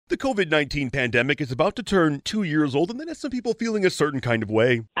The COVID-19 pandemic is about to turn 2 years old, and that has some people feeling a certain kind of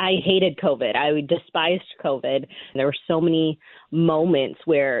way. I hated COVID. I despised COVID. There were so many moments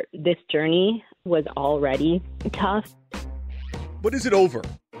where this journey was already tough. But is it over?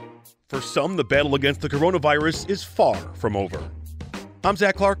 For some, the battle against the coronavirus is far from over. I'm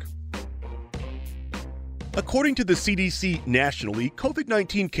Zach Clark. According to the CDC nationally,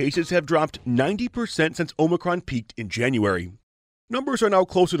 COVID-19 cases have dropped 90% since Omicron peaked in January. Numbers are now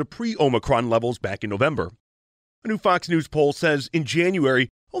closer to pre-Omicron levels back in November. A new Fox News poll says in January,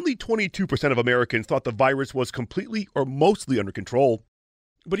 only 22% of Americans thought the virus was completely or mostly under control.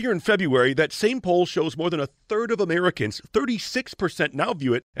 But here in February, that same poll shows more than a third of Americans, 36%, now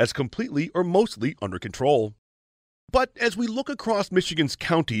view it as completely or mostly under control. But as we look across Michigan's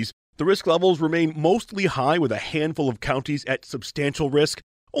counties, the risk levels remain mostly high, with a handful of counties at substantial risk.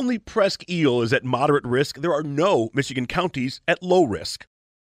 Only Presque Isle is at moderate risk. There are no Michigan counties at low risk.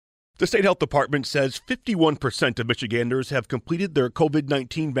 The State Health Department says 51% of Michiganders have completed their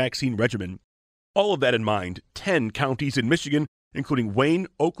COVID-19 vaccine regimen. All of that in mind, 10 counties in Michigan, including Wayne,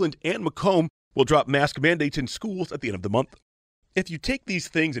 Oakland, and Macomb, will drop mask mandates in schools at the end of the month. If you take these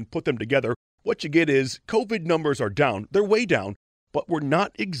things and put them together, what you get is COVID numbers are down. They're way down, but we're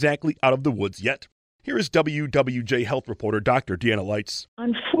not exactly out of the woods yet. Here is WWJ health reporter Dr. Deanna Lights.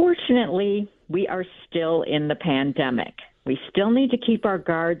 Unfortunately, we are still in the pandemic. We still need to keep our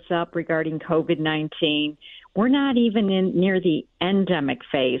guards up regarding COVID-19. We're not even near the endemic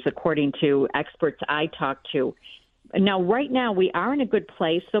phase, according to experts I talked to. Now, right now, we are in a good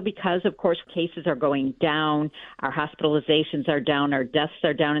place, though, because, of course, cases are going down, our hospitalizations are down, our deaths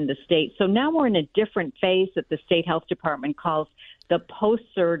are down in the state. So now we're in a different phase that the State Health Department calls the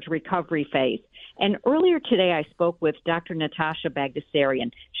post-surge recovery phase. And earlier today, I spoke with Dr. Natasha Bagdasarian.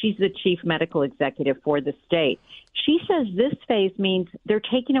 She's the chief medical executive for the state. She says this phase means they're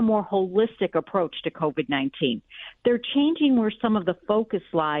taking a more holistic approach to COVID-19. They're changing where some of the focus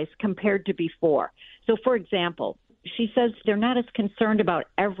lies compared to before. So, for example, she says they're not as concerned about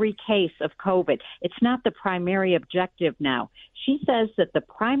every case of COVID. It's not the primary objective now. She says that the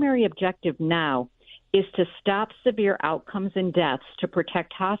primary objective now is to stop severe outcomes and deaths to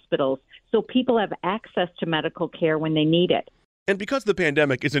protect hospitals so people have access to medical care when they need it. And because the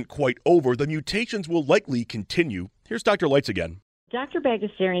pandemic isn't quite over, the mutations will likely continue. Here's Dr. Lights again. Dr.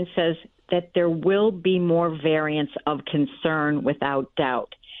 Bagdasarian says that there will be more variants of concern without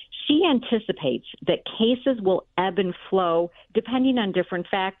doubt. She anticipates that cases will ebb and flow depending on different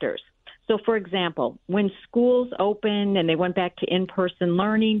factors. So, for example, when schools opened and they went back to in-person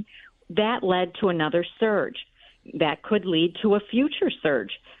learning, that led to another surge. That could lead to a future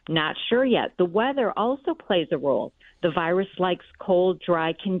surge. Not sure yet. The weather also plays a role. The virus likes cold,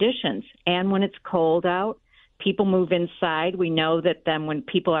 dry conditions. And when it's cold out, people move inside. We know that then when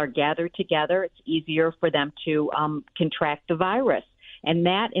people are gathered together, it's easier for them to contract the virus. And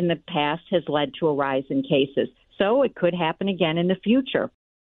that in the past has led to a rise in cases. So it could happen again in the future.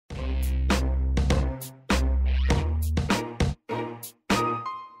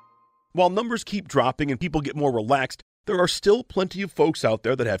 While numbers keep dropping and people get more relaxed, there are still plenty of folks out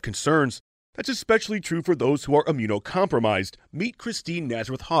there that have concerns. That's especially true for those who are immunocompromised. Meet Christine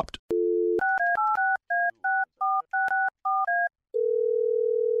Nazareth-Haupt.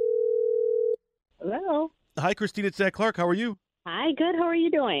 Hello. Hi, Christine. It's Zach Clark. How are you? Hi, good. How are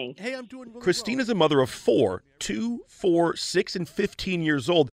you doing? Hey, I'm doing really Christine well. Is a mother of 4, 2, 4, 6, and 15 years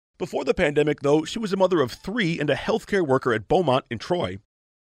old. Before the pandemic, though, she was a mother of 3 and a healthcare worker at Beaumont in Troy.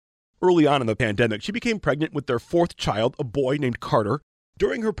 Early on in the pandemic, she became pregnant with their 4th child, a boy named Carter.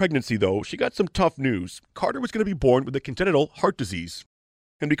 During her pregnancy, though, she got some tough news. Carter was going to be born with a congenital heart disease.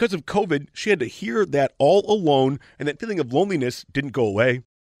 And because of COVID, she had to hear that all alone, and that feeling of loneliness didn't go away.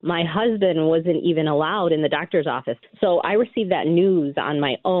 My husband wasn't even allowed in the doctor's office. So I received that news on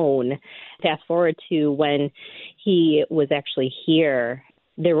my own. Fast forward to when he was actually here,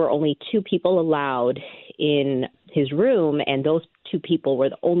 there were only 2 people allowed in his room, and those 2 people were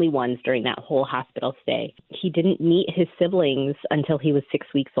the only ones during that whole hospital stay. He didn't meet his siblings until he was 6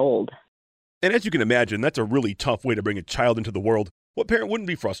 weeks old. And as you can imagine, that's a really tough way to bring a child into the world. What parent wouldn't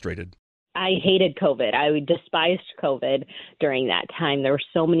be frustrated? I hated COVID. I despised COVID during that time. There were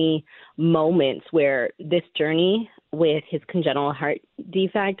so many moments where this journey with his congenital heart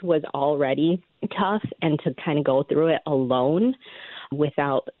defect was already tough, and to kind of go through it alone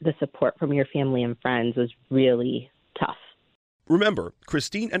without the support from your family and friends was really tough. Remember,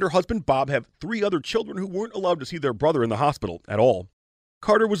 Christine and her husband Bob have 3 other children who weren't allowed to see their brother in the hospital at all.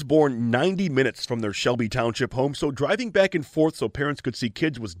 Carter was born 90 minutes from their Shelby Township home, so driving back and forth so parents could see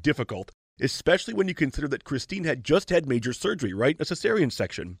kids was difficult. especially when you consider that Christine had just had major surgery, right? A cesarean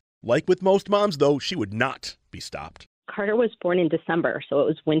section. Like with most moms, though, she would not be stopped. Carter was born in December, so it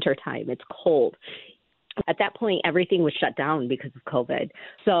was wintertime. It's cold. At that point, everything was shut down because of COVID.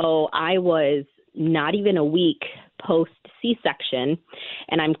 So I was not even a week post C-section,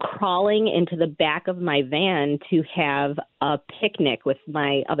 and I'm crawling into the back of my van to have a picnic with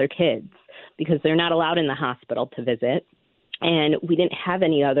my other kids because they're not allowed in the hospital to visit, and we didn't have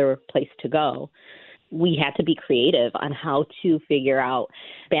any other place to go. We had to be creative on how to figure out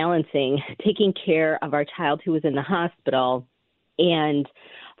balancing taking care of our child who was in the hospital and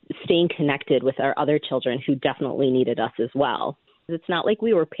staying connected with our other children who definitely needed us as well. It's not like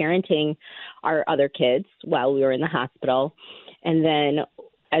we were parenting our other kids while we were in the hospital. And then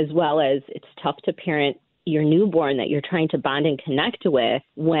as well as it's tough to parent your newborn that you're trying to bond and connect with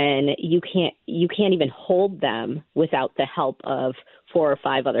when you can't even hold them without the help of 4 or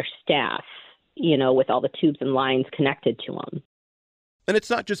 5 other staff, with all the tubes and lines connected to them. And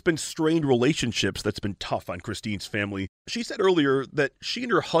it's not just been strained relationships that's been tough on Christine's family. She said earlier that she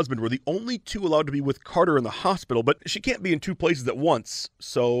and her husband were the only 2 allowed to be with Carter in the hospital, but she can't be in 2 places at once,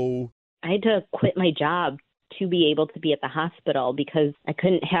 so... I had to quit my job to be able to be at the hospital because I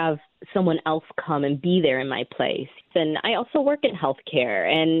couldn't have someone else come and be there in my place. And I also work in healthcare,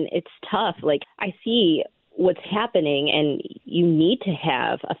 and it's tough. Like, I see what's happening, and you need to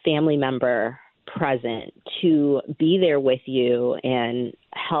have a family member present to be there with you and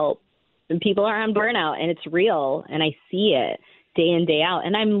help. And people are on burnout, and it's real, and I see it day in, day out,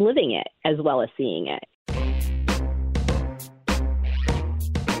 and I'm living it as well as seeing it.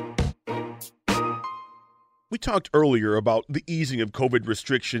 We talked earlier about the easing of COVID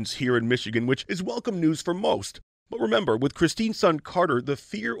restrictions here in Michigan, which is welcome news for most. But remember, with Christine's son Carter, the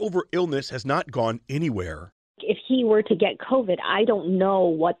fear over illness has not gone anywhere. If he were to get COVID, I don't know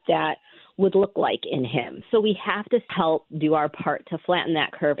what that would look like in him. So we have to help do our part to flatten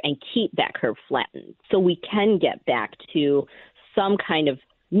that curve and keep that curve flattened so we can get back to some kind of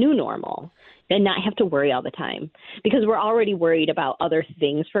new normal and not have to worry all the time. Because we're already worried about other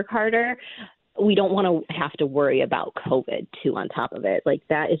things for Carter. We don't want to have to worry about COVID too on top of it. Like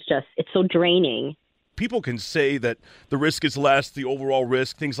that is just, it's so draining. People can say that the risk is less, the overall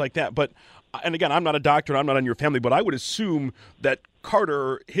risk, things like that. But, and again, I'm not a doctor and I'm not in your family, but I would assume that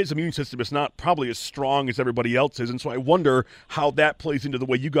Carter, his immune system is not probably as strong as everybody else's. And so I wonder how that plays into the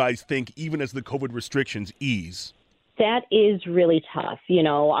way you guys think, even as the COVID restrictions ease. That is really tough.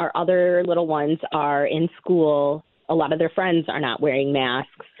 Our other little ones are in school. A lot of their friends are not wearing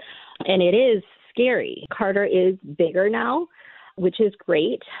masks. And it is scary. Carter is bigger now, which is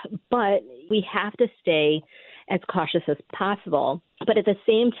great, but we have to stay as cautious as possible. But at the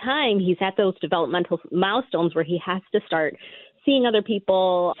same time, he's at those developmental milestones where he has to start seeing other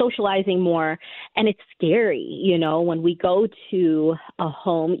people, socializing more. And it's scary, when we go to a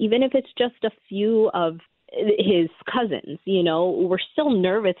home, even if it's just a few of his cousins, we're still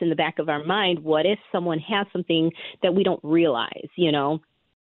nervous in the back of our mind. What if someone has something that we don't realize,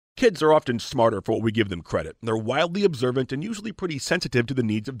 Kids are often smarter for what we give them credit. They're wildly observant and usually pretty sensitive to the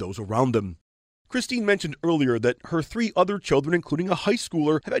needs of those around them. Christine mentioned earlier that her 3 other children, including a high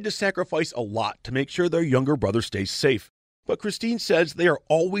schooler, have had to sacrifice a lot to make sure their younger brother stays safe. But Christine says they are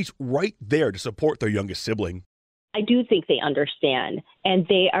always right there to support their youngest sibling. I do think they understand, and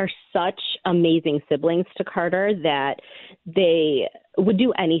they are such amazing siblings to Carter that they would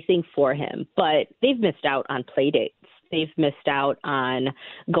do anything for him, but they've missed out on play dates. They've missed out on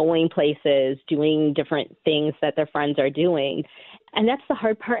going places, doing different things that their friends are doing. And that's the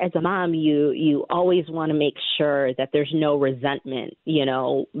hard part as a mom. You always want to make sure that there's no resentment,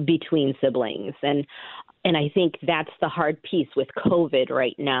 between siblings. And I think that's the hard piece with COVID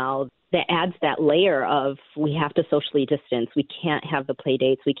right now. That adds that layer of we have to socially distance. We can't have the play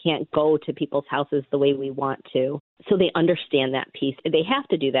dates. We can't go to people's houses the way we want to. So they understand that piece. They have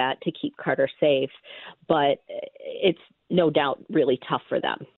to do that to keep Carter safe, but it's no doubt really tough for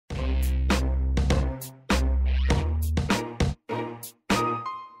them.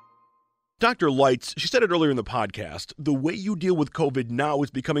 Dr. Leitz, she said it earlier in the podcast, the way you deal with COVID now is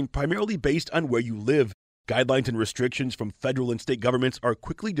becoming primarily based on where you live. Guidelines and restrictions from federal and state governments are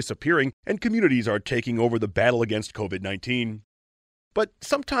quickly disappearing, and communities are taking over the battle against COVID-19. But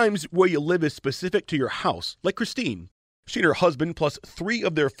sometimes where you live is specific to your house, like Christine. She and her husband, plus 3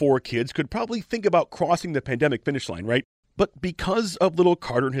 of their 4 kids, could probably think about crossing the pandemic finish line, right? But because of little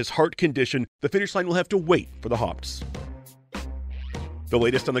Carter and his heart condition, the finish line will have to wait for the Haupts. The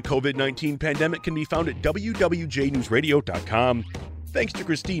latest on the COVID-19 pandemic can be found at wwjnewsradio.com. Thanks to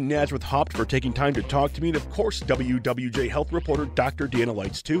Christine Nazareth Haupt for taking time to talk to me, and of course, WWJ Health reporter Dr. Deanna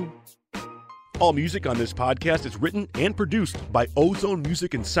Leitz, too. All music on this podcast is written and produced by Ozone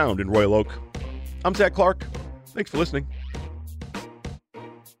Music and Sound in Royal Oak. I'm Zach Clark. Thanks for listening.